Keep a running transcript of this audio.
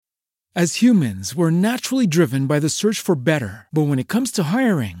As humans, we're naturally driven by the search for better. But when it comes to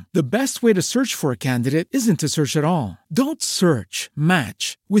hiring, the best way to search for a candidate isn't to search at all. Don't search,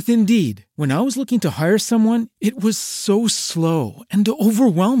 match with Indeed. When I was looking to hire someone, it was so slow and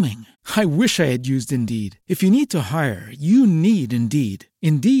overwhelming. I wish I had used Indeed. If you need to hire, you need Indeed.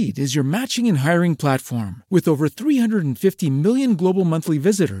 Indeed is your matching and hiring platform with over 350 million global monthly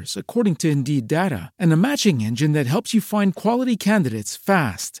visitors, according to Indeed data, and a matching engine that helps you find quality candidates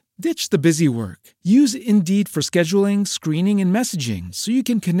fast. Ditch the busy work. Use Indeed for scheduling, screening, and messaging so you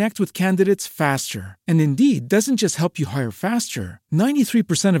can connect with candidates faster. And Indeed doesn't just help you hire faster.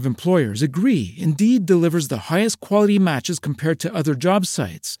 93% of employers agree Indeed delivers the highest quality matches compared to other job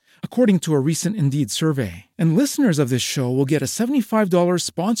sites, according to a recent Indeed survey. And listeners of this show will get a $75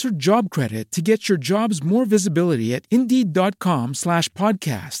 sponsored job credit to get your jobs more visibility at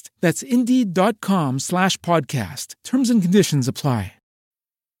Indeed.com/podcast. That's Indeed.com/podcast. Terms and conditions apply.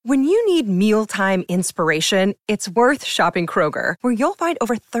 When you need mealtime inspiration, it's worth shopping Kroger, where you'll find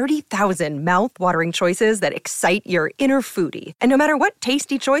over 30,000 mouth-watering choices that excite your inner foodie. And no matter what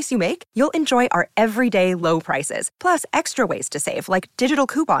tasty choice you make, you'll enjoy our everyday low prices, plus extra ways to save, like digital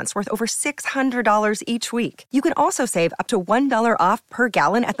coupons worth over $600 each week. You can also save up to $1 off per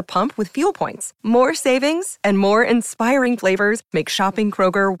gallon at the pump with fuel points. More savings and more inspiring flavors make shopping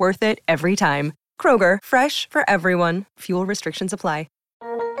Kroger worth it every time. Kroger, fresh for everyone. Fuel restrictions apply.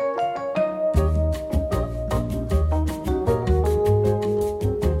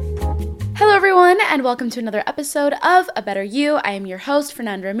 Hello everyone, and welcome to another episode of A Better You. I am your host,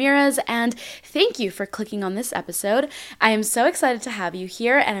 Fernanda Ramirez, and thank you for clicking on this episode. I am so excited to have you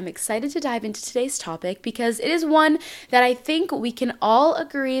here, and I'm excited to dive into today's topic because it is one that I think we can all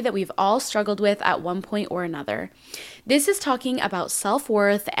agree that we've all struggled with at one point or another. This is talking about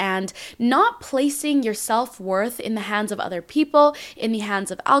self-worth and not placing your self-worth in the hands of other people, in the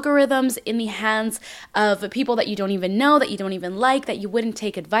hands of algorithms, in the hands of people that you don't even know, that you don't even like, that you wouldn't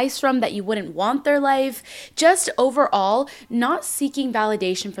take advice from, that you wouldn't want their life. Just overall, not seeking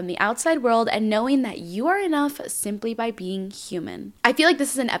validation from the outside world and knowing that you are enough simply by being human. I feel like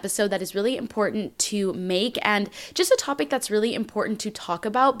this is an episode that is really important to make and just a topic that's really important to talk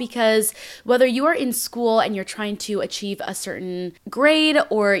about because whether you are in school and you're trying to achieve a certain grade,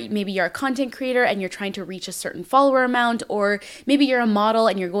 or maybe you're a content creator and you're trying to reach a certain follower amount, or maybe you're a model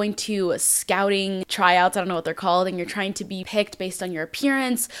and you're going to scouting tryouts, I don't know what they're called, and you're trying to be picked based on your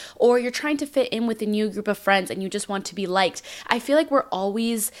appearance, or you're trying to fit in with a new group of friends and you just want to be liked. I feel like we're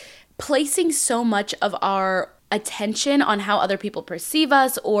always placing so much of our attention on how other people perceive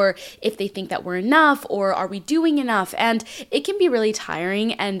us, or if they think that we're enough, or are we doing enough? And it can be really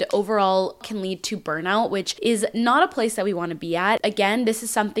tiring and overall can lead to burnout, which is not a place that we want to be at. Again, this is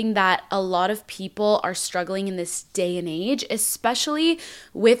something that a lot of people are struggling in this day and age, especially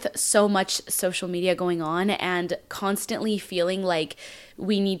with so much social media going on and constantly feeling like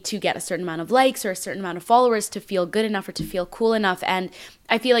we need to get a certain amount of likes or a certain amount of followers to feel good enough or to feel cool enough. And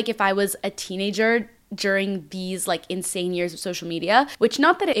I feel like if I was a teenager during these like insane years of social media, which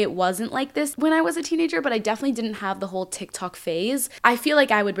not that it wasn't like this when I was a teenager, but I definitely didn't have the whole TikTok phase, I feel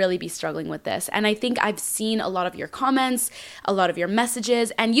like I would really be struggling with this. And I think I've seen a lot of your comments, a lot of your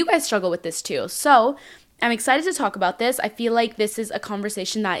messages, and you guys struggle with this too. So I'm excited to talk about this. I feel like this is a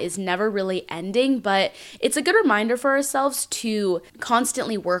conversation that is never really ending, but it's a good reminder for ourselves to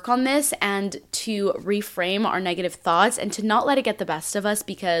constantly work on this and to reframe our negative thoughts and to not let it get the best of us,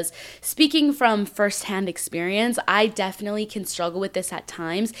 because speaking from firsthand experience, I definitely can struggle with this at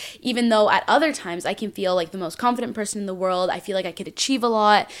times, even though at other times I can feel like the most confident person in the world. I feel like I could achieve a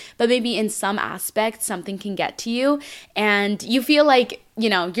lot, but maybe in some aspects something can get to you and you feel like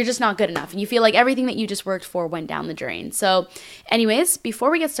you're just not good enough and you feel like everything that you just worked for went down the drain. So anyways,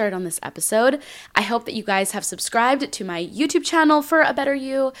 before we get started on this episode, I hope that you guys have subscribed to my YouTube channel for A Better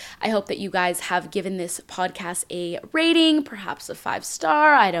You. I hope that you guys have given this podcast a rating, perhaps a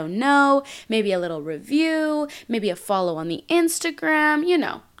 5-star, I don't know, maybe a little review, maybe a follow on the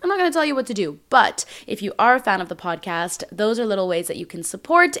Instagram, I'm not going to tell you what to do, but if you are a fan of the podcast, those are little ways that you can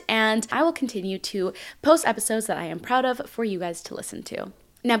support, and I will continue to post episodes that I am proud of for you guys to listen to.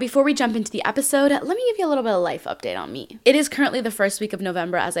 Now, before we jump into the episode, let me give you a little bit of life update on me. It is currently the first week of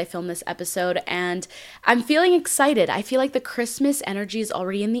November as I film this episode, and I'm feeling excited. I feel like the Christmas energy is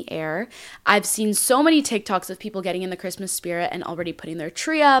already in the air. I've seen so many TikToks of people getting in the Christmas spirit and already putting their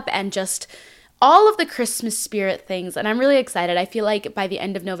tree up and just all of the Christmas spirit things, and I'm really excited. I feel like by the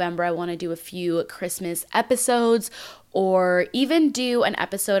end of November, I want to do a few Christmas episodes or even do an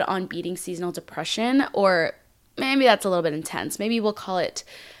episode on beating seasonal depression, or maybe that's a little bit intense. Maybe we'll call it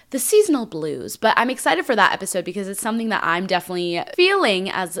the seasonal blues. But I'm excited for that episode because it's something that I'm definitely feeling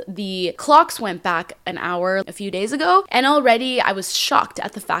as the clocks went back an hour a few days ago. And already I was shocked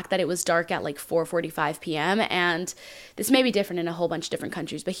at the fact that it was dark at like 4:45 p.m. And this may be different in a whole bunch of different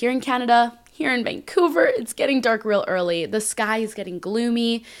countries, but here in Canada, here in Vancouver, it's getting dark real early. The sky is getting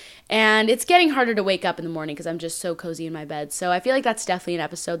gloomy. And it's getting harder to wake up in the morning because I'm just so cozy in my bed. So I feel like that's definitely an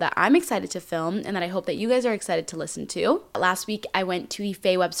episode that I'm excited to film and that I hope that you guys are excited to listen to. Last week, I went to the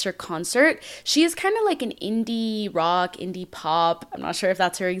Faye Webster concert. She is kind of like an indie rock, indie pop. I'm not sure if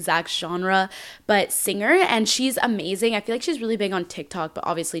that's her exact genre, but singer. And she's amazing. I feel like she's really big on TikTok, but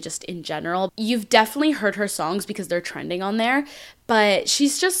obviously just in general. You've definitely heard her songs because they're trending on there. But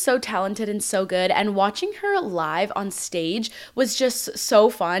she's just so talented and so good. And watching her live on stage was just so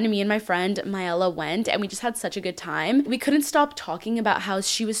fun. Me and my friend Maella went and we just had such a good time. We couldn't stop talking about how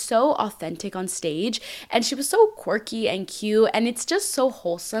she was so authentic on stage and she was so quirky and cute. And it's just so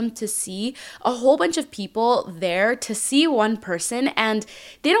wholesome to see a whole bunch of people there to see one person, and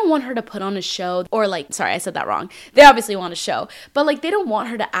they don't want her to put on a show or like, sorry, I said that wrong. They obviously want a show, but like they don't want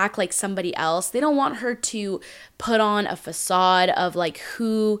her to act like somebody else. They don't want her to put on a facade of like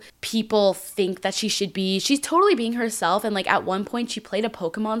who people think that she should be. She's totally being herself, and like at one point she played a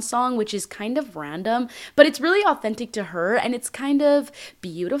Pokemon song, which is kind of random, but it's really authentic to her, and it's kind of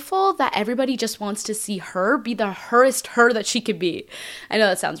beautiful that everybody just wants to see her be the herest her that she could be. I know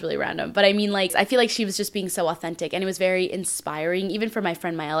that sounds really random, but I mean, like, I feel like she was just being so authentic, and it was very inspiring, even for my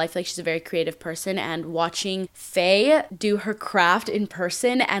friend Maella. I feel like she's a very creative person, and watching Faye do her craft in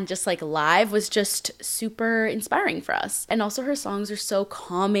person and just like live was just super inspiring for us. And also her songs are so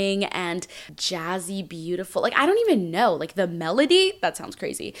calming and jazzy, beautiful. Like, I don't even know, like the melody, that sounds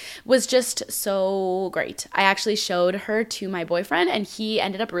crazy, was just so great. I actually showed her to my boyfriend and he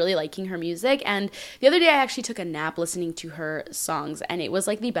ended up really liking her music. And the other day I actually took a nap listening to her songs, and it was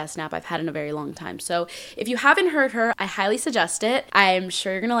like the best nap I've had in a very long time. So if you haven't heard her, I highly suggest it. I'm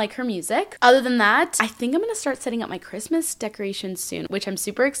sure you're gonna like her music. Other than that, I think I'm gonna start setting up my Christmas decorations soon, which I'm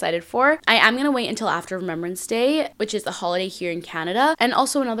super excited for. I am gonna wait until after Remembrance Day, which is the holiday here in Canada. And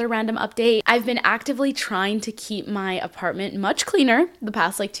also another random update, I've been actively trying to keep my apartment much cleaner the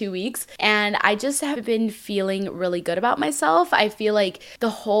past like 2 weeks, and I just have been feeling really good about myself. I feel like the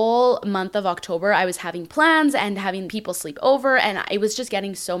whole month of October I was having plans and having people sleep over, and it was just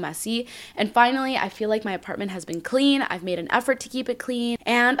getting so messy. And finally, I feel like my apartment has been clean. I've made an effort to keep it clean,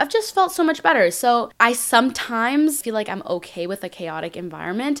 and I've just felt so much better. So I sometimes feel like I'm okay with a chaotic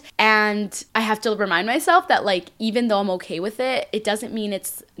environment, and I have to remind myself that like, even though I'm okay with it, it doesn't mean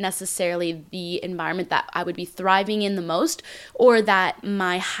it's necessarily the environment that I would be thriving in the most or that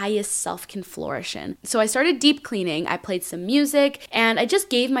my highest self can flourish in. So I started deep cleaning. I played some music and I just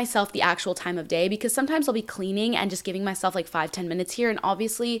gave myself the actual time of day, because sometimes I'll be cleaning and just giving myself like 5-10 minutes here, and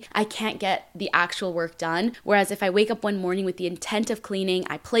obviously I can't get the actual work done. Whereas if I wake up one morning with the intent of cleaning,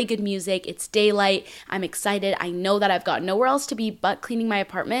 I play good music, it's daylight, I'm excited, I know that I've got nowhere else to be but cleaning my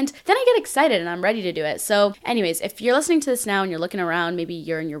apartment, then I get excited and I'm ready to do it. So anyways, if you're listening to this now and you're looking around, maybe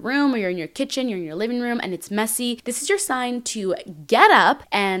you're in your room or you're in your kitchen, you're in your living room and it's messy, this is your sign to get up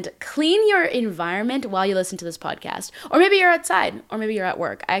and clean your environment while you listen to this podcast. Or maybe you're outside, or maybe you're at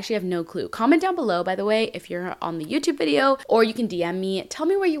work. I actually have no clue. Comment down below, by the way, if you're on the YouTube video, or you can DM me. Tell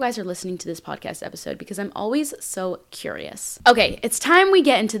me where you guys are listening to this podcast episode, because I'm always so curious. Okay, it's time we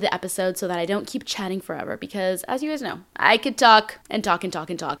get into the episode so that I don't keep chatting forever, because as you guys know, I could talk and talk and talk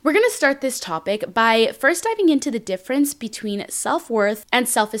and talk. We're gonna start this topic by first diving into the difference between self-worth and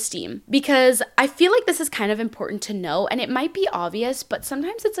self-esteem, because I feel like this is kind of important to know, and it might be obvious, but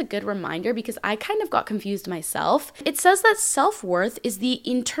sometimes it's a good reminder because I kind of got confused myself. It says that self-worth is the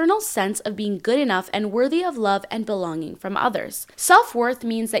internal sense of being good enough and worthy of love and belonging from others. Self-worth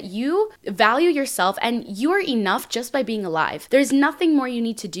means that you value yourself and you are enough just by being alive. There's nothing more you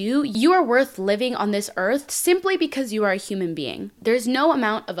need to do. You are worth living on this earth simply because you are a human being. There's no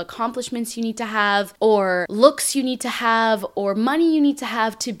amount of accomplishments you need to have, or looks you need to have, or money you need to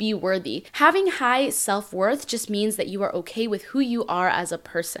have to be worthy. Having high self-worth just means that you are okay with who you are as a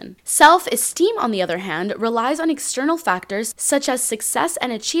person. Self-esteem, on the other hand, relies on external factors such as success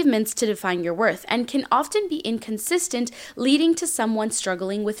and achievements to define your worth, and can often be inconsistent, leading to someone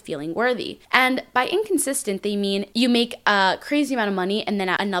struggling with feeling worthy. And by inconsistent, they mean you make a crazy amount of money and then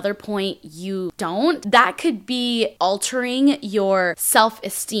at another point you don't. That could be altering your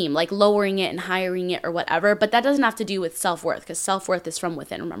self-esteem, like lowering it and hiring it or whatever, but that doesn't have to do with self-worth, because self-worth is from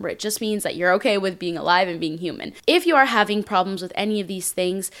within. Remember, it just means that you're okay with being alive and being human. If you are having problems with any of these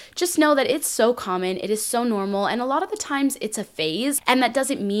things, just know that it's so common, it is so normal, and a lot of the times it's a phase, and that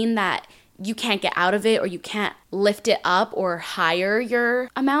doesn't mean that you can't get out of it or you can't lift it up or higher your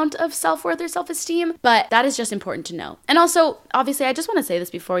amount of self-worth or self-esteem, but that is just important to know. And also, obviously, I just want to say this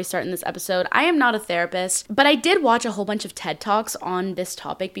before we start in this episode. I am not a therapist, but I did watch a whole bunch of TED Talks on this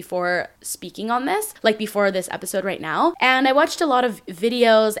topic before speaking on this, like before this episode right now. And I watched a lot of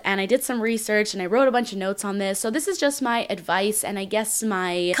videos and I did some research and I wrote a bunch of notes on this. So this is just my advice and I guess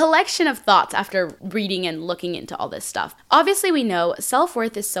my collection of thoughts after reading and looking into all this stuff. Obviously, we know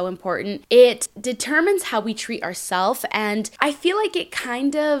self-worth is so important. It determines how we treat ourselves, and I feel like it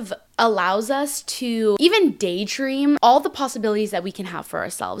kind of allows us to even daydream all the possibilities that we can have for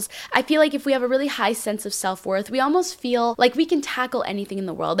ourselves. I feel like if we have a really high sense of self-worth, we almost feel like we can tackle anything in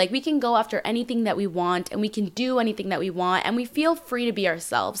the world. Like we can go after anything that we want and we can do anything that we want and we feel free to be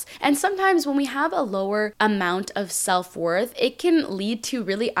ourselves. And sometimes when we have a lower amount of self-worth, it can lead to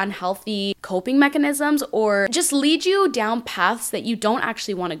really unhealthy coping mechanisms or just lead you down paths that you don't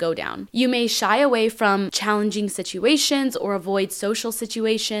actually want to go down. You may shy away from challenging situations or avoid social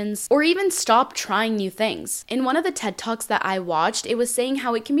situations, or even stop trying new things. In one of the TED Talks that I watched, it was saying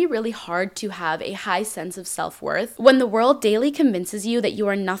how it can be really hard to have a high sense of self-worth when the world daily convinces you that you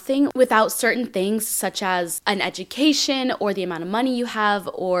are nothing without certain things such as an education or the amount of money you have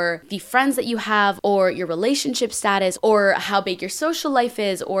or the friends that you have or your relationship status or how big your social life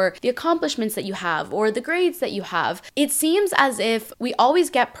is or the accomplishments that you have or the grades that you have. It seems as if we always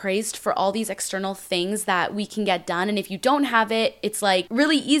get praised for all these external things that we can get done, and if you don't have it, it's like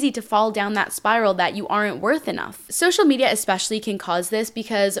really easy to fall down that spiral that you aren't worth enough. Social media especially can cause this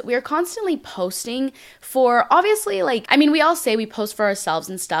because we are constantly posting for, obviously, we all say we post for ourselves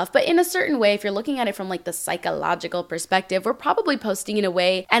and stuff, but in a certain way, if you're looking at it from like the psychological perspective, we're probably posting in a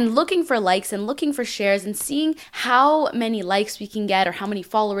way and looking for likes and looking for shares and seeing how many likes we can get or how many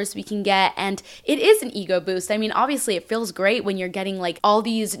followers we can get, and it is an ego boost. I mean, obviously it feels great when you're getting like all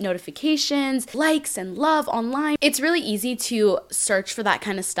these notifications, likes, and love online. It's really easy to search for that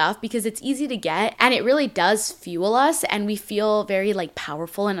kind of stuff because it's easy to get and it really does fuel us and we feel very like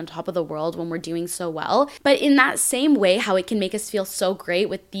powerful and on top of the world when we're doing so well. But in that same way, how it can make us feel so great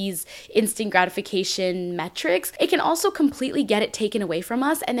with these instant gratification metrics, it can also completely get it taken away from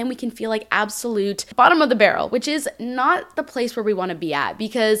us and then we can feel like absolute bottom of the barrel, which is not the place where we want to be at,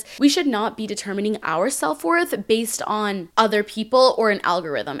 because we should not be determining our self-worth based on other people or an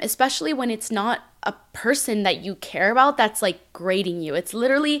algorithm, especially when it's not a person that you care about that's like grading you. It's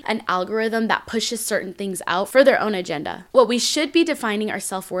literally an algorithm that pushes certain things out for their own agenda. What we should be defining our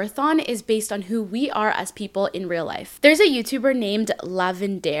self-worth on is based on who we are as people in real life. There's a YouTuber named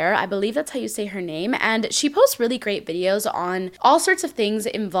Lavendaire, I believe that's how you say her name, and she posts really great videos on all sorts of things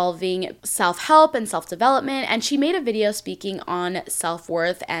involving self-help and self-development, and she made a video speaking on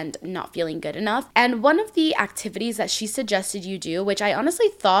self-worth and not feeling good enough. And one of the activities that she suggested you do, which I honestly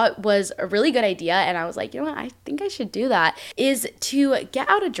thought was a really good idea, and I was like, you know what, I think I should do that, is to get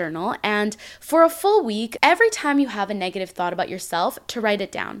out a journal and for a full week, every time you have a negative thought about yourself, to write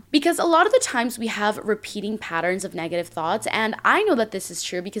it down. Because a lot of the times we have repeating patterns of negative thoughts, and I know that this is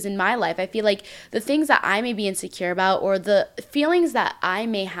true because in my life, I feel like the things that I may be insecure about or the feelings that I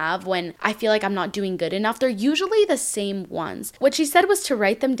may have when I feel like I'm not doing good enough, they're usually the same ones. What she said was to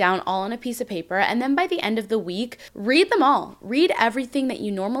write them down all on a piece of paper, and then by the end of the week, read them all. Read everything that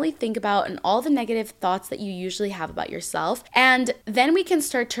you normally think about and all the negative thoughts that you usually have about yourself, and then we can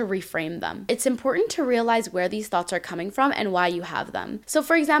start to reframe them. It's important to realize where these thoughts are coming from and why you have them. So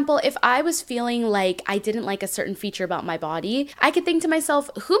for example, if I was feeling like I didn't like a certain feature about my body, I could think to myself,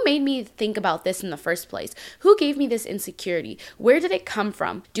 who made me think about this in the first place? Who gave me this insecurity? Where did it come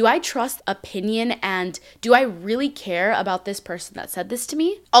from? Do I trust opinion, and do I really care about this person that said this to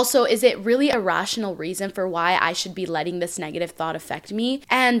me? Also, is it really a rational reason for why I should be letting this negative thought affect me?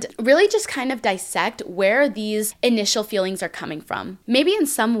 And really just kind of dissect where these initial feelings are coming from. Maybe in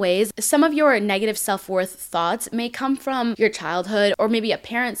some ways, some of your negative self-worth thoughts may come from your childhood, or maybe a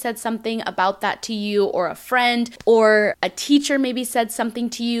parent said something about that to you, or a friend, or a teacher maybe said something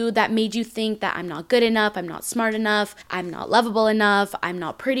to you that made you think that I'm not good enough, I'm not smart enough, I'm not lovable enough, I'm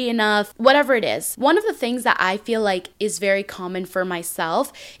not pretty enough, whatever it is. One of the things that I feel like is very common for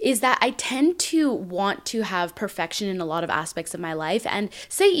myself is that I tend to want to have perfection in a lot of aspects of my life, and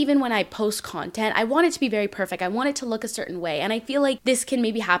say even when I post content, I want it to be very perfect. I want it to look a certain way. And I feel like this can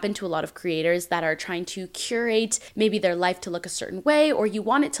maybe happen to a lot of creators that are trying to curate maybe their life to look a certain way, or you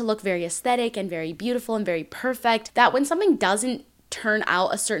want it to look very aesthetic and very beautiful and very perfect, that when something doesn't turn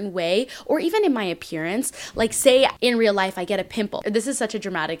out a certain way, or even in my appearance. Like say in real life, I get a pimple. This is such a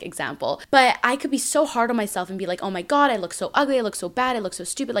dramatic example, but I could be so hard on myself and be like, oh my God, I look so ugly. I look so bad. I look so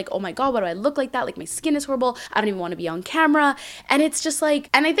stupid. Like, oh my God, why do I look like that? Like my skin is horrible. I don't even want to be on camera. And it's just like,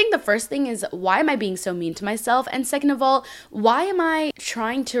 and I think the first thing is, why am I being so mean to myself? And second of all, why am I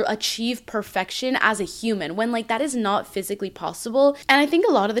trying to achieve perfection as a human when like that is not physically possible? And I think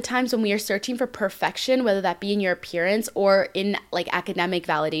a lot of the times when we are searching for perfection, whether that be in your appearance or in like academic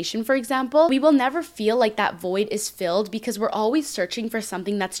validation, for example, we will never feel like that void is filled because we're always searching for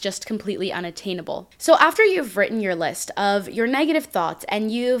something that's just completely unattainable. So after you've written your list of your negative thoughts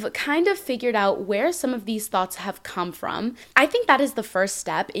and you've kind of figured out where some of these thoughts have come from, I think that is the first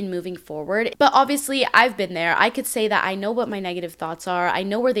step in moving forward. But obviously I've been there. I could say that I know what my negative thoughts are. I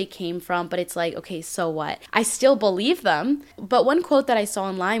know where they came from, but it's like, okay, so what? I still believe them. But one quote that I saw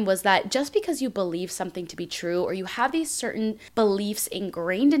online was that just because you believe something to be true, or you have these certain beliefs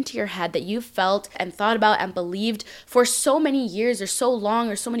ingrained into your head that you've felt and thought about and believed for so many years or so long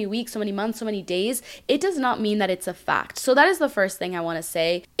or so many weeks, so many months, so many days, it does not mean that it's a fact. So that is the first thing I want to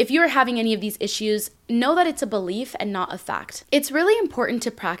say. If you're having any of these issues, know that it's a belief and not a fact. It's really important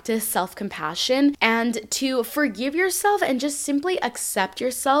to practice self-compassion and to forgive yourself and just simply accept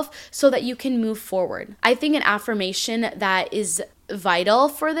yourself so that you can move forward. I think an affirmation that is vital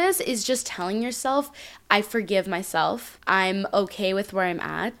for this is just telling yourself, I forgive myself. I'm okay with where I'm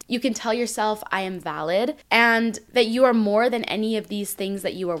at. You can tell yourself I am valid and that you are more than any of these things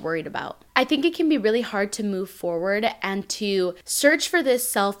that you are worried about. I think it can be really hard to move forward and to search for this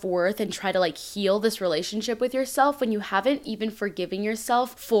self-worth and try to like heal this relationship with yourself when you haven't even forgiven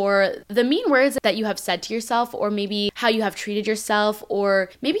yourself for the mean words that you have said to yourself, or maybe how you have treated yourself, or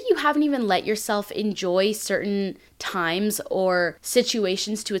maybe you haven't even let yourself enjoy certain times or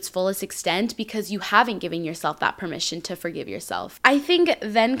situations to its fullest extent because you haven't given yourself that permission to forgive yourself. I think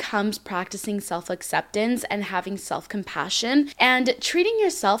then comes practicing self-acceptance and having self-compassion and treating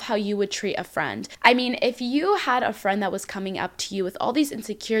yourself how you would treat a friend. I mean, if you had a friend that was coming up to you with all these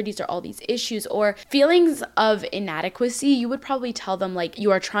insecurities or all these issues or feelings of inadequacy, you would probably tell them like,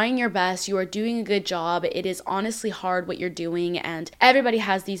 you are trying your best, you are doing a good job, it is honestly hard what you're doing, and everybody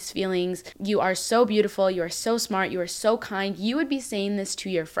has these feelings. You are so beautiful, you are so smart, you are so kind. You would be saying this to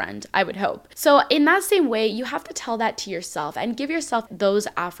your friend, I would hope. So in that same way, you have to tell that to yourself and give yourself those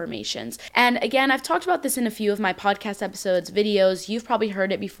affirmations. And again, I've talked about this in a few of my podcast episodes, videos. You've probably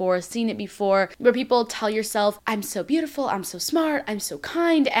heard it before, seen it before, where people tell yourself, I'm so beautiful, I'm so smart, I'm so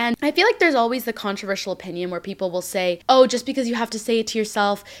kind. And I feel like there's always the controversial opinion where people will say, oh, just because you have to say it to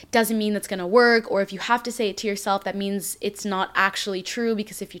yourself doesn't mean that's going to work. Or if you have to say it to yourself, that means it's not actually true,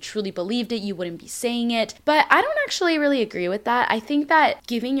 because if you truly believed it, you wouldn't be saying it. But I don't actually really agree with that. I think that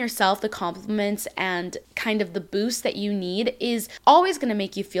giving yourself the compliments and kind of the boost that you need is always going to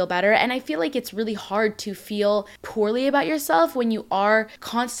make you feel better. And I feel like it's really hard to feel poorly about yourself when you are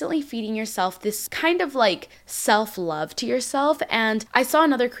constantly feeding yourself this kind of like self-love to yourself. And I saw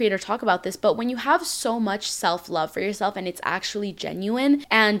another creator talk about this, but when you have so much self-love for yourself and it's actually genuine,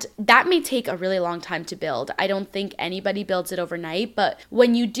 and that may take a really long time to build. I don't think anybody builds it overnight, but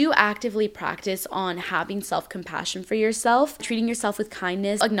when you do actively practice on having self-compassion for yourself, treating yourself with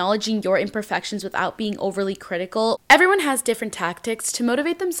kindness, acknowledging your imperfections without being overly critical. Everyone has different tactics to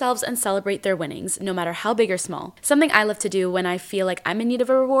motivate themselves and celebrate their winnings, no matter how big or small. Something I love to do when I feel like I'm in need of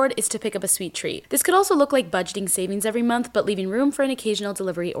a reward is to pick up a sweet treat. This could also look like budgeting savings every month, but leaving room for an occasional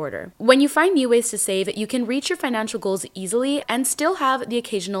delivery order. When you find new ways to save, you can reach your financial goals easily and still have the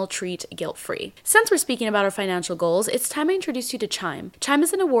occasional treat guilt-free. Since we're speaking about our financial goals, it's time I introduce you to Chime. Chime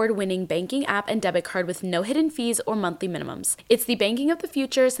is an award-winning banking app and debit card with no hidden fees or monthly minimums. It's the banking of the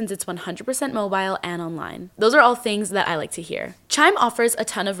future since it's 100% mobile and online. Those are all things that I like to hear. Chime offers a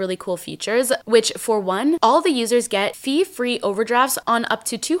ton of really cool features, which for one, all the users get fee-free overdrafts on up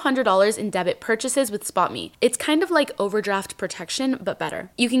to $200 in debit purchases with SpotMe. It's kind of like overdraft protection, but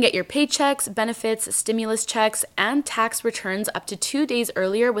better. You can get your paychecks, benefits, stimulus checks, and tax returns up to 2 days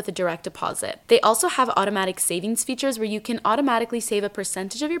earlier with a direct deposit. They also have automatic savings features where you can automatically save a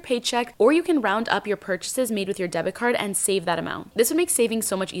percentage of your paycheck, or you can round up your purchases made with your debit card and save that amount. This would make saving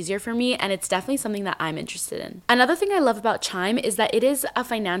so much easier for me, and it's definitely something that I'm interested in. Another thing I love about Chime is that it is a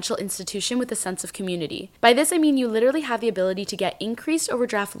financial institution with a sense of community. By this, I mean you literally have the ability to get increased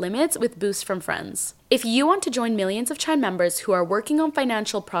overdraft limits with boosts from friends. If you want to join millions of Chime members who are working on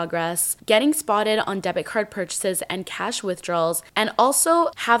financial progress, getting spotted on debit card purchases and cash withdrawals, and also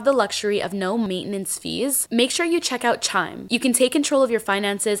have the luxury of no maintenance fees, make sure you check out Chime. You can take control of your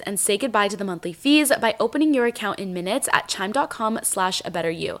finances and say goodbye to the monthly fees by opening your account in minutes at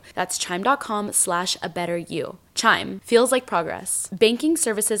chime.com/abetteryou. That's chime.com/abetteryou. Chime feels like progress. Banking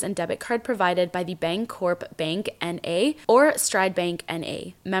services and debit card provided by the Bancorp Bank N.A. or Stride Bank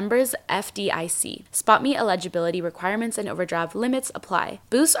N.A. Members FDIC. SpotMe eligibility requirements and overdraft limits apply.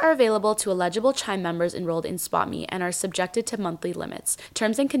 Boosts are available to eligible Chime members enrolled in SpotMe and are subjected to monthly limits.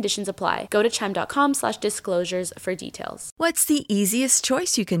 Terms and conditions apply. Go to chime.com/disclosures for details. What's the easiest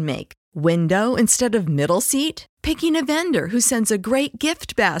choice you can make? Window instead of middle seat? Picking a vendor who sends a great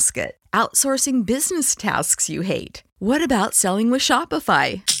gift basket? Outsourcing business tasks you hate? What about selling with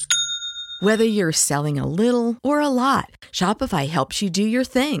Shopify? Whether you're selling a little or a lot, Shopify helps you do your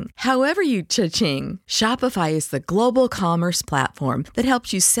thing, however you cha-ching. Shopify is the global commerce platform that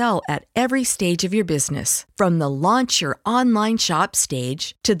helps you sell at every stage of your business. From the launch your online shop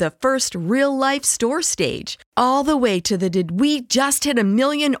stage to the first real-life store stage, all the way to the did we just hit 1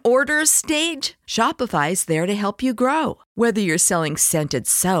 million orders stage. Shopify's there to help you grow. Whether you're selling scented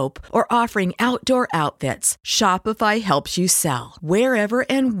soap or offering outdoor outfits, Shopify helps you sell. Wherever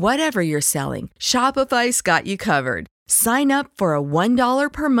and whatever you're selling, Shopify's got you covered. Sign up for a $1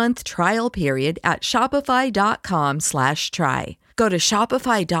 per month trial period at shopify.com/try. Go to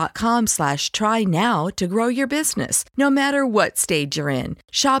shopify.com/try now to grow your business, no matter what stage you're in.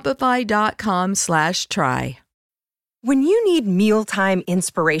 Shopify.com/try. When you need mealtime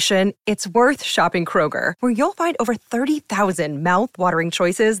inspiration, it's worth shopping Kroger, where you'll find over 30,000 mouth-watering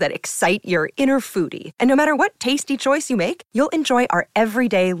choices that excite your inner foodie. And no matter what tasty choice you make, you'll enjoy our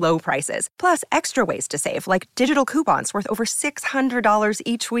everyday low prices, plus extra ways to save, like digital coupons worth over $600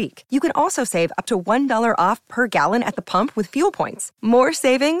 each week. You can also save up to $1 off per gallon at the pump with fuel points. More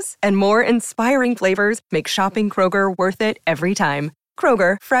savings and more inspiring flavors make shopping Kroger worth it every time.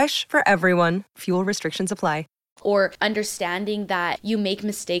 Kroger, fresh for everyone. Fuel restrictions apply. Or understanding that you make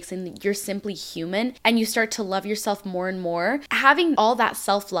mistakes and you're simply human, and you start to love yourself more and more. Having all that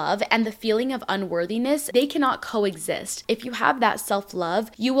self-love and the feeling of unworthiness, they cannot coexist. If you have that self-love,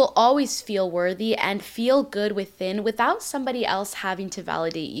 you will always feel worthy and feel good within without somebody else having to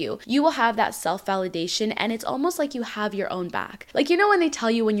validate you. You will have that self-validation, and it's almost like you have your own back. Like, you know when they tell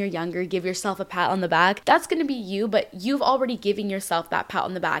you when you're younger, give yourself a pat on the back? That's going to be you, but you've already given yourself that pat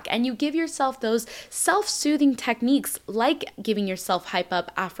on the back, and you give yourself those self-soothing techniques like giving yourself hype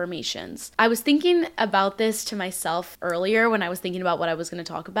up affirmations. I was thinking about this to myself earlier when I was thinking about what I was going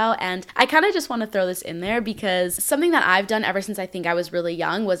to talk about, and I kind of just want to throw this in there because something that I've done ever since I think I was really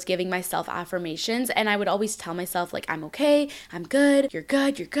young was giving myself affirmations, and I would always tell myself, like, I'm okay, I'm good, you're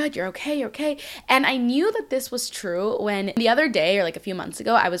good, you're good, you're okay, you're okay. And I knew that this was true when the other day, or like a few months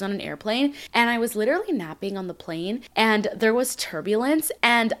ago, I was on an airplane and I was literally napping on the plane, and there was turbulence,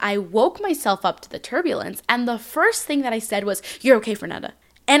 and I woke myself up to the turbulence, and the first thing that I said was, "You're okay, Fernanda."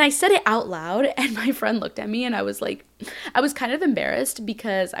 And I said it out loud, and my friend looked at me, and I was like, I was kind of embarrassed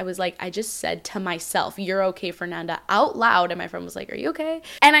because I was like, I just said to myself, "You're okay, Fernanda," out loud. And my friend was like, "Are you okay?"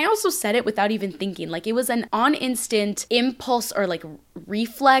 And I also said it without even thinking. Like, it was an on-instant impulse or like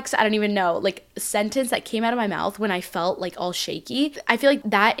reflex, I don't even know, like sentence that came out of my mouth when I felt like all shaky. I feel like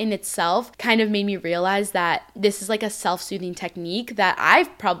that in itself kind of made me realize that this is like a self-soothing technique that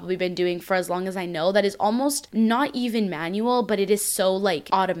I've probably been doing for as long as I know, that is almost not even manual, but it is so like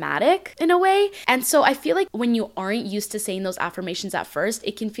automatic in a way. And so I feel like when you aren't used to saying those affirmations at first,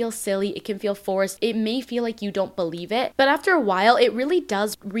 it can feel silly, it can feel forced, it may feel like you don't believe it, but after a while, it really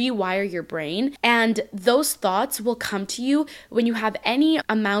does rewire your brain, and those thoughts will come to you when you have any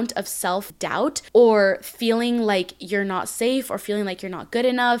amount of self-doubt or feeling like you're not safe or feeling like you're not good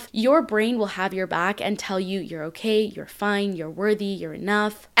enough. Your brain will have your back and tell you you're okay, you're fine, you're worthy, you're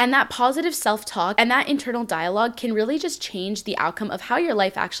enough. And that positive self-talk and that internal dialogue can really just change the outcome of how your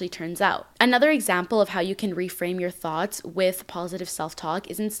life actually turns out. Another example of how you can reframe your thoughts with positive self-talk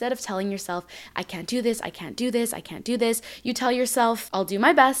is, instead of telling yourself, "I can't do this, I can't do this, I can't do this," you tell yourself, "I'll do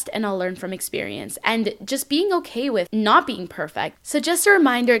my best and I'll learn from experience," and just being okay with not being perfect. So just a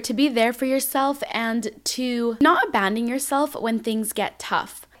reminder to be there for yourself and to not abandon yourself when things get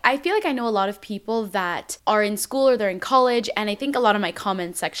tough. I feel like I know a lot of people that are in school or they're in college, and I think a lot of my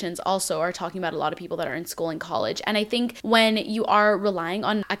comment sections also are talking about a lot of people that are in school and college. And I think when you are relying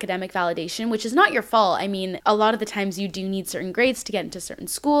on academic validation, which is not your fault, I mean, a lot of the times you do need certain grades to get into certain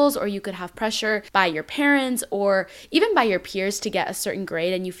schools, or you could have pressure by your parents or even by your peers to get a certain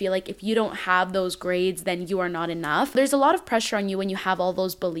grade, and you feel like if you don't have those grades, then you are not enough. There's a lot of pressure on you when you have all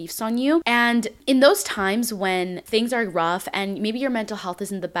those beliefs on you. And in those times when things are rough and maybe your mental health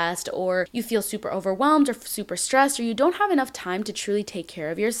isn't the best, or you feel super overwhelmed or super stressed, or you don't have enough time to truly take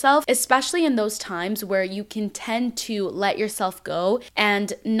care of yourself, especially in those times where you can tend to let yourself go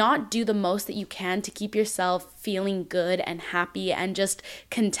and not do the most that you can to keep yourself feeling good and happy and just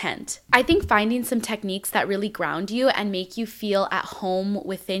content. I think finding some techniques that really ground you and make you feel at home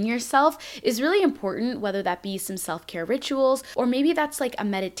within yourself is really important, whether that be some self-care rituals, or maybe that's like a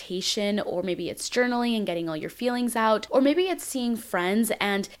meditation, or maybe it's journaling and getting all your feelings out, or maybe it's seeing friends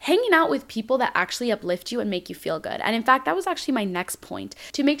and hanging out with people that actually uplift you and make you feel good. And in fact, that was actually my next point,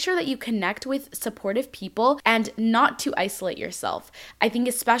 to make sure that you connect with supportive people and not to isolate yourself. I think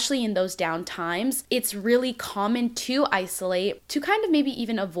especially in those down times, it's really common to isolate, to kind of maybe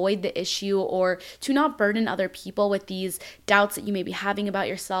even avoid the issue, or to not burden other people with these doubts that you may be having about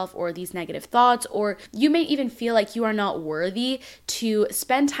yourself, or these negative thoughts, or you may even feel like you are not worthy to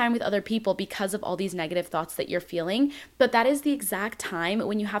spend time with other people because of all these negative thoughts that you're feeling. But that is the exact time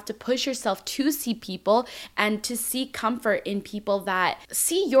when you have to push yourself to see people and to seek comfort in people that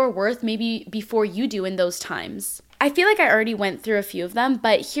see your worth maybe before you do in those times. I feel like I already went through a few of them,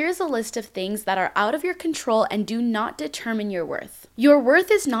 but here's a list of things that are out of your control and do not determine your worth. Your worth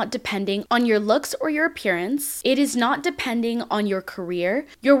is not depending on your looks or your appearance. It is not depending on your career.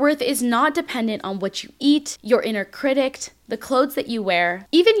 Your worth is not dependent on what you eat, your inner critic, the clothes that you wear,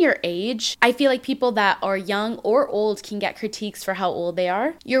 even your age. I feel like people that are young or old can get critiques for how old they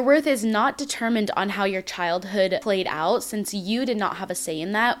are. Your worth is not determined on how your childhood played out, since you did not have a say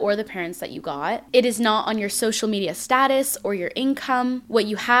in that, or the parents that you got. It is not on your social media status or your income, what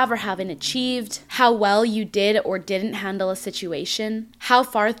you have or haven't achieved, how well you did or didn't handle a situation, how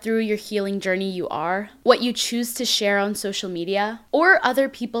far through your healing journey you are, what you choose to share on social media, or other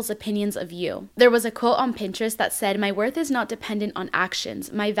people's opinions of you. There was a quote on Pinterest that said, "My worth is not dependent on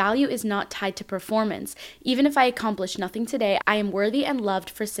actions. My value is not tied to performance. Even if I accomplish nothing today, I am worthy and loved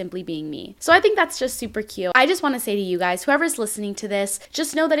for simply being me." So I think that's just super cute. I just want to say to you guys, whoever's listening to this,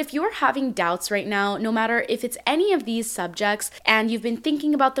 just know that if you are having doubts right now, no matter if it's any of these subjects and you've been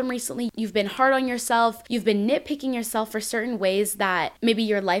thinking about them recently, you've been hard on yourself, you've been nitpicking yourself for certain ways that maybe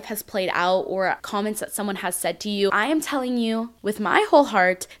your life has played out, or comments that someone has said to you, I am telling you with my whole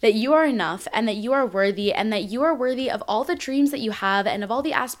heart that you are enough and that you are worthy, and that you are worthy of all the dreams that you have and of all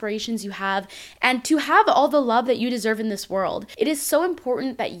the aspirations you have, and to have all the love that you deserve in this world. It is so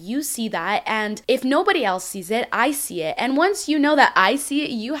important that you see that, and if nobody else sees it, I see it. And once you know that I see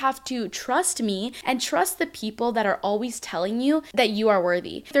it, you have to trust me and trust the people that are always telling you that you are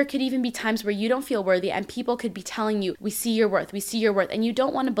worthy. There could even be times where you don't feel worthy and people could be telling you, we see your worth, and you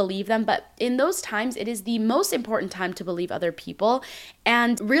don't want to believe them, but in those times, it is the most important time to believe other people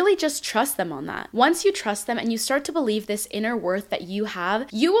and really just trust them on that. Once you trust them and you start to believe this inner worth that you have,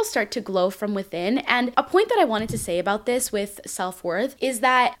 you will start to glow from within. And a point that I wanted to say about this with self-worth is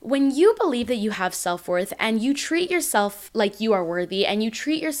that when you believe that you have self-worth and you treat yourself like you are worthy, and you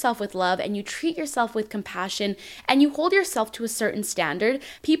treat yourself with love, and you treat yourself with compassion, and you hold yourself to a certain standard,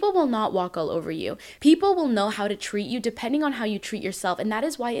 people will not walk all over you. People will know how to treat you depending on how you treat yourself. And that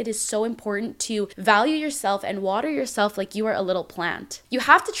is why it is so important to value yourself and water yourself like you are a little plant. You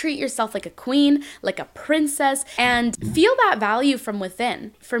have to treat yourself like a queen, like a princess, and feel that value from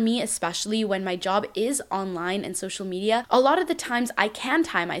within. For me, especially when my job is online and social media, a lot of the times I can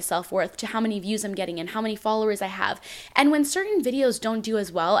tie my self-worth to how many views I'm getting and how many followers I have. And when certain videos don't do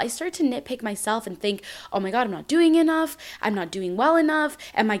as well, I start to nitpick myself and think, oh my God, I'm not doing enough. I'm not doing well enough.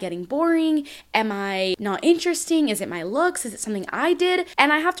 Am I getting boring? Am I not interesting? Is it my looks? Is it something I did?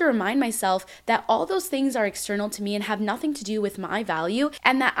 And I have to remind myself that all those things are external to me and have nothing to do with my value,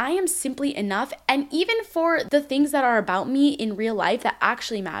 and that I am simply enough. And even for the things that are about me in real life that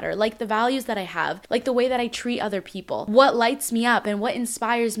actually matter, like the values that I have, like the way that I treat other people, what lights me up and what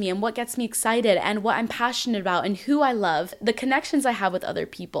inspires me and what gets me excited and what I'm passionate about and who I love, the connections I have with other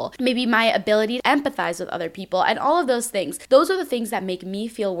people, maybe my ability to empathize with other people, and all of those things. Those are the things that make me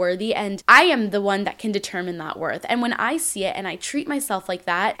feel worthy, and I am the one that can determine that worth. And when I see it and I treat myself like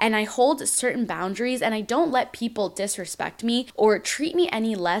that, and I hold certain boundaries, and I don't let people disrespect me or treat me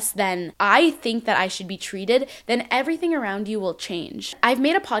any less than I think that I should be treated, then everything around you will change. I've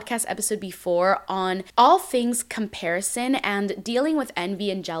made a podcast episode before on all things comparison and dealing with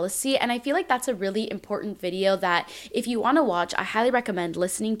envy and jealousy, and I feel like that's a really important video that if you want to watch, I highly recommend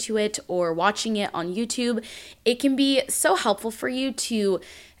listening to it or watching it on YouTube. It can be so helpful for you to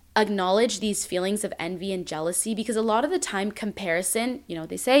acknowledge these feelings of envy and jealousy, because a lot of the time comparison,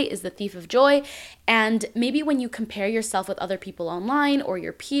 they say, is the thief of joy. And maybe when you compare yourself with other people online or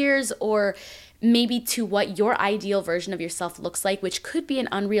your peers, or maybe to what your ideal version of yourself looks like, which could be an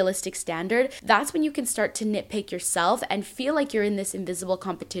unrealistic standard, that's when you can start to nitpick yourself and feel like you're in this invisible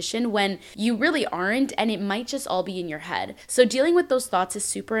competition when you really aren't, and it might just all be in your head. So dealing with those thoughts is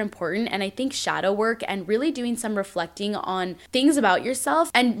super important, and I think shadow work and really doing some reflecting on things about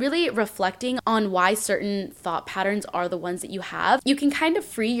yourself and really reflecting on why certain thought patterns are the ones that you have, you can kind of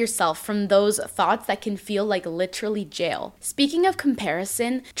free yourself from those thoughts that can feel like literally jail. Speaking of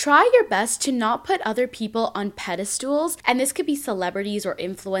comparison, try your best to not put other people on pedestals, and this could be celebrities or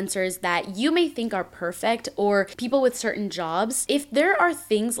influencers that you may think are perfect or people with certain jobs. If there are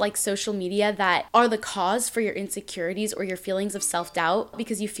things like social media that are the cause for your insecurities or your feelings of self-doubt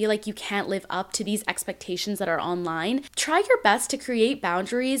because you feel like you can't live up to these expectations that are online, try your best to create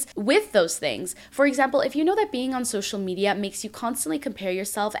boundaries with those things. For example, if you know that being on social media makes you constantly compare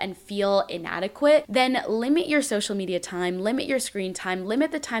yourself and feel inadequate, then limit your social media time, limit your screen time,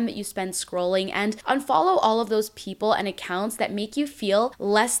 limit the time that you spend scrolling, and unfollow all of those people and accounts that make you feel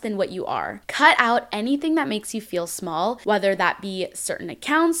less than what you are. Cut out anything that makes you feel small, whether that be certain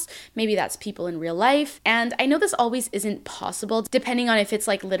accounts, maybe that's people in real life. And I know this always isn't possible depending on if it's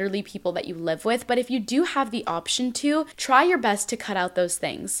like literally people that you live with, but if you do have the option to, try your best to cut out those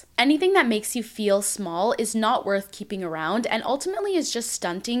things. Anything that makes you feel small is not worth keeping around and ultimately is just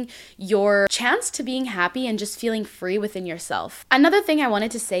stunting your chance to being happy and just feeling free within yourself. Another thing I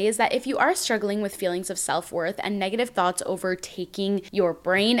wanted to say is that if you are struggling with feelings of self-worth and negative thoughts overtaking your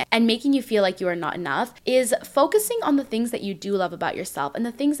brain and making you feel like you are not enough, is focusing on the things that you do love about yourself and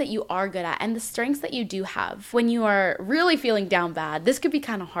the things that you are good at and the strengths that you do have. When you are really feeling down bad, this could be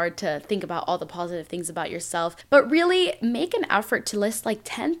kind of hard to think about all the positive things about yourself, but really make an effort to list like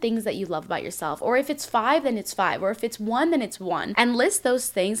 10 things that you love about yourself. Or if it's 5, then it's 5. Or if it's 1, then it's 1. And list those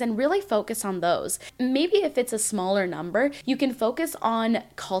things and really focus on those. Maybe if it's a smaller number, you can focus on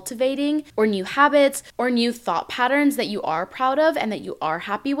cultivating or new habits or new thought patterns that you are proud of and that you are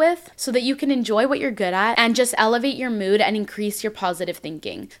happy with so that you can enjoy what you're good at and just elevate your mood and increase your positive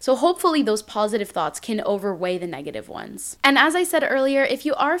thinking. So hopefully those positive thoughts can overweigh the negative ones. And as I said earlier, if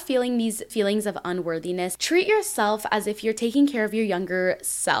you are feeling these feelings of unworthiness, treat yourself as if you're taking care of your younger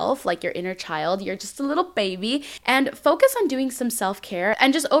self, like your inner child. You're just a little baby, and focus on doing some self-care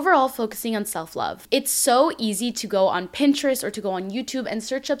and just overall focusing on self-love. It's so easy to go on Pinterest or to go on YouTube and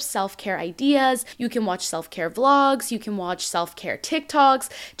search up self-care ideas. You can watch self-care vlogs, you can watch self-care TikToks.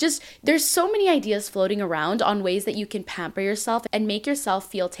 Just there's so many ideas floating around on ways that you can pamper yourself and make yourself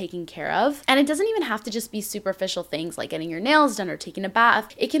feel taken care of. And it doesn't even have to just be superficial things like getting your nails done or taking a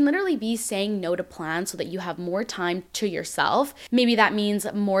bath. It can literally be saying no to plans so that you have more time to yourself. Maybe that means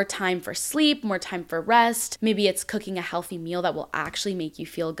more time for sleep, more time for rest. Maybe it's cooking a healthy meal that will actually make you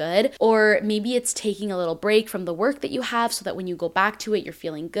feel good. Or maybe it's taking a little break from the work that you have so that when you go back to it, you're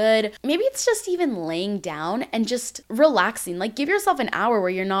feeling good. Maybe it's just even laying down and just relaxing. Like give yourself an hour where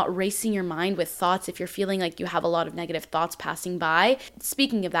you're not racing your mind with thoughts if you're feeling like you have a lot of negative thoughts passing by.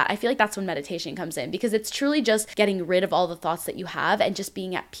 Speaking of that, I feel like that's when meditation comes in because it's truly just getting rid of all the thoughts that you have and just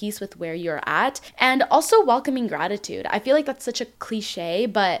being at peace with where you're at, and also welcoming gratitude. I feel like that's such a cliche,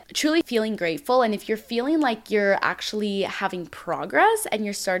 but truly feeling grateful. And if you're feeling like you're actually having progress and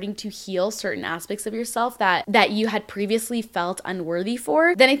you're starting to heal certain aspects of yourself that you had previously felt unworthy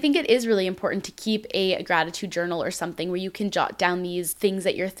for, then I think it is really important to keep a gratitude journal or something where you can jot down these things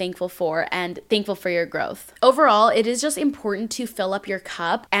that you're thankful for and thankful for your growth. Overall, it is just important to fill up your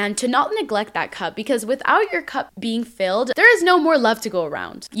cup and to not neglect that cup, because without your cup being filled, there is no more love to go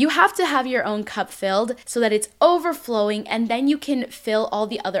around. You have to have your own cup filled so that it's overflowing, and then you can fill all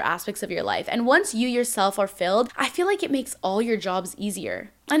the other aspects of your life. And once you yourself are filled, I feel like it makes all your jobs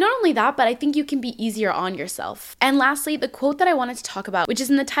easier. And not only that, but I think you can be easier on yourself. And lastly, the quote that I wanted to talk about, which is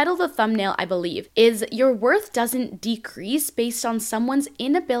in the title of the thumbnail, I believe, is your worth doesn't decrease based on someone's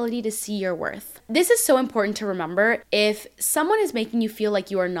inability to see your worth. This is so important to remember. If someone is making you feel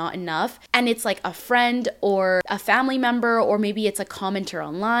like you are not enough, and it's like a friend or a family member, or maybe it's a commenter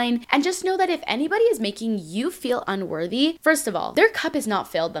online, and just know that if anybody is making you feel unworthy, first of all, their cup is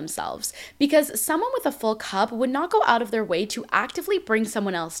not filled themselves, because someone with a full cup would not go out of their way to actively bring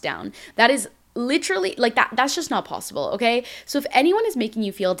someone else down. That is literally like that's just not possible, okay? So if anyone is making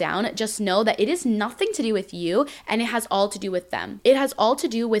you feel down, just know that it is nothing to do with you, and it has all to do with them. It has all to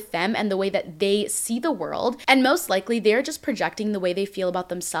do with them and the way that they see the world, and most likely they're just projecting the way they feel about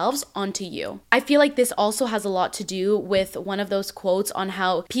themselves onto you. I feel like this also has a lot to do with one of those quotes on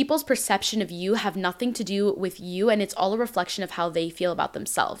how people's perception of you have nothing to do with you, and it's all a reflection of how they feel about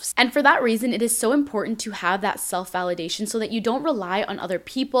themselves. And for that reason, it is so important to have that self-validation so that you don't rely on other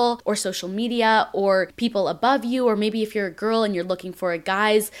people or social media media or people above you, or maybe if you're a girl and you're looking for a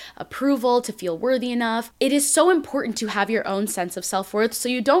guy's approval to feel worthy enough. It is so important to have your own sense of self-worth so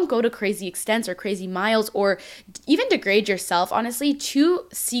you don't go to crazy extents or crazy miles or even degrade yourself, honestly, to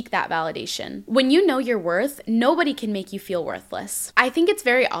seek that validation. When you know your worth, nobody can make you feel worthless. I think it's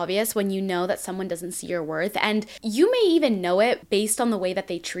very obvious when you know that someone doesn't see your worth, and you may even know it based on the way that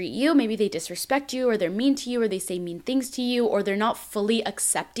they treat you. Maybe they disrespect you, or they're mean to you, or they say mean things to you, or they're not fully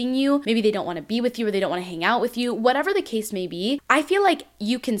accepting you. Maybe they don't want to be with you, or they don't want to hang out with you. Whatever the case may be, I feel like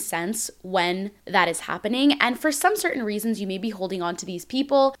you can sense when that is happening, and for some certain reasons you may be holding on to these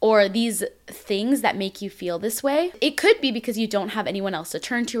people or these things that make you feel this way. It could be because you don't have anyone else to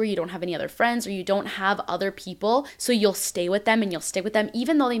turn to, or you don't have any other friends, or you don't have other people, so you'll stay with them and you'll stick with them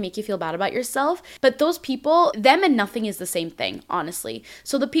even though they make you feel bad about yourself. But those people, them and nothing is the same thing, honestly.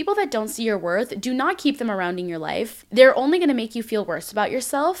 So the people that don't see your worth, do not keep them around in your life. They're only going to make you feel worse about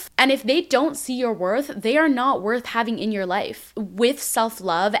yourself. And if they don't see your worth, they are not worth having in your life. With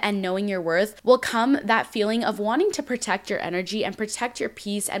self-love and knowing your worth will come that feeling of wanting to protect your energy and protect your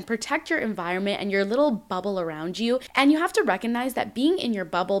peace and protect your environment and your little bubble around you. And you have to recognize that being in your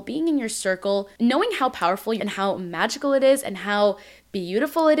bubble, being in your circle, knowing how powerful and how magical it is and how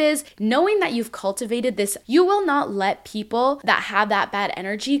beautiful it is, knowing that you've cultivated this, you will not let people that have that bad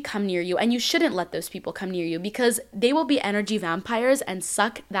energy come near you. And you shouldn't let those people come near you because they will be energy vampires and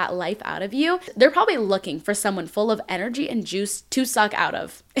suck that life out of you. They're probably looking for someone full of energy and juice to suck out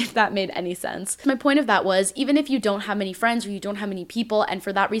of, if that made any sense. My point of that was, even if you don't have many friends or you don't have many people, and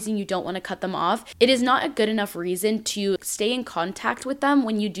for that reason you don't want to cut them off, it is not a good enough reason to stay in contact with them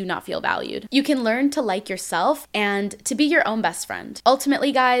when you do not feel valued. You can learn to like yourself and to be your own best friend.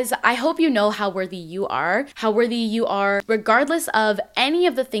 Ultimately, guys, I hope you know how worthy you are regardless of any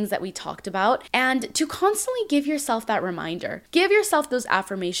of the things that we talked about, and to constantly give yourself that reminder. Give yourself those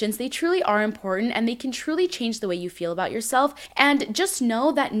affirmations. They truly are important and they can truly change the way you feel about yourself. And just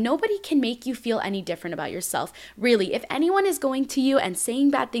know that nobody can make you feel any different about yourself. Really, if anyone is going to you and saying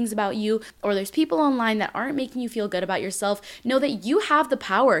bad things about you, or there's people online that aren't making you feel good about yourself, know that you have the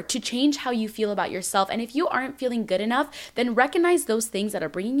power to change how you feel about yourself. And if you aren't feeling good enough, then recognize those things that are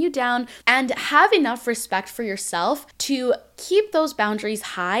bringing you down and have enough respect for yourself to keep those boundaries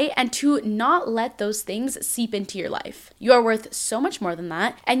high and to not let those things seep into your life. You are worth so much more than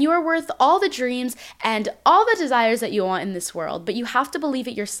that, and you are worth all the dreams and all the desires that you want in this world, but you have to believe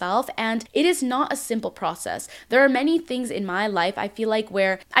it yourself, and it is not a simple process. There are many things in my life, I feel like,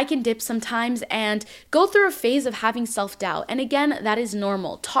 where I can dip sometimes and go through a phase of having self-doubt, and again, that is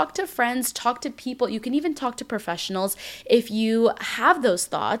normal. Talk to friends, talk to people, you can even talk to professionals if you have those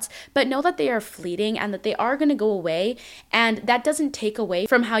thoughts, but know that they are fleeting and that they are going to go away, and that doesn't take away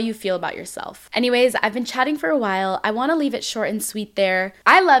from how you feel about yourself. Anyways, I've been chatting for a while. I want to leave it short and sweet there.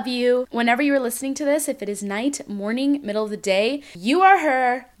 I love you. Whenever you are listening to this, if it is night, morning, middle of the day, you are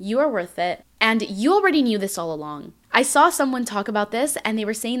her, you are worth it, and you already knew this all along. I saw someone talk about this and they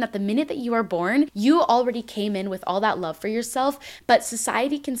were saying that the minute that you are born, you already came in with all that love for yourself, but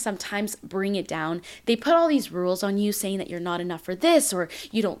society can sometimes bring it down. They put all these rules on you saying that you're not enough for this, or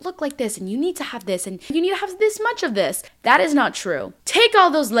you don't look like this, and you need to have this, and you need to have this much of this. That is not true. Take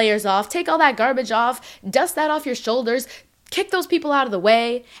all those layers off, take all that garbage off, dust that off your shoulders, kick those people out of the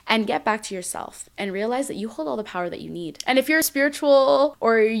way, and get back to yourself and realize that you hold all the power that you need. And if you're spiritual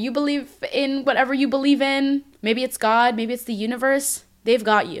or you believe in whatever you believe in, maybe it's God, maybe it's the universe, they've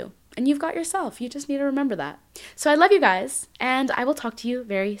got you. And you've got yourself. You just need to remember that. So I love you guys, and I will talk to you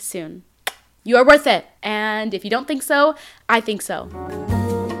very soon. You are worth it. And if you don't think so, I think so.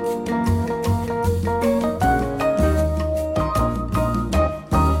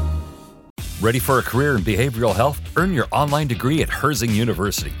 Ready for a career in behavioral health? Earn your online degree at Herzing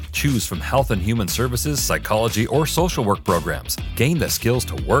University. Choose from health and human services, psychology, or social work programs. Gain the skills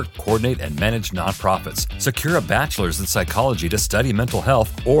to work, coordinate, and manage nonprofits. Secure a bachelor's in psychology to study mental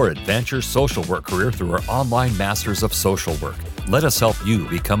health, or advance your social work career through our online Masters of Social Work. Let us help you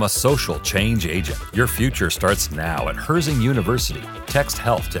become a social change agent. Your future starts now at Herzing University. Text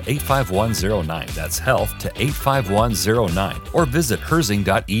HEALTH to 85109. That's HEALTH to 85109. Or visit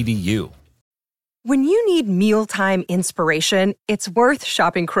herzing.edu. When you need mealtime inspiration, it's worth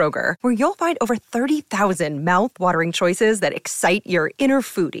shopping Kroger, where you'll find over 30,000 mouth-watering choices that excite your inner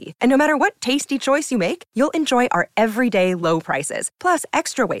foodie. And no matter what tasty choice you make, you'll enjoy our everyday low prices, plus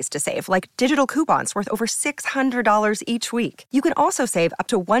extra ways to save, like digital coupons worth over $600 each week. You can also save up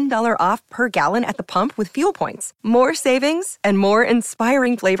to $1 off per gallon at the pump with fuel points. More savings and more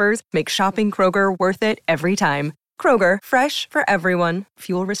inspiring flavors make shopping Kroger worth it every time. Kroger, fresh for everyone.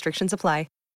 Fuel restrictions apply.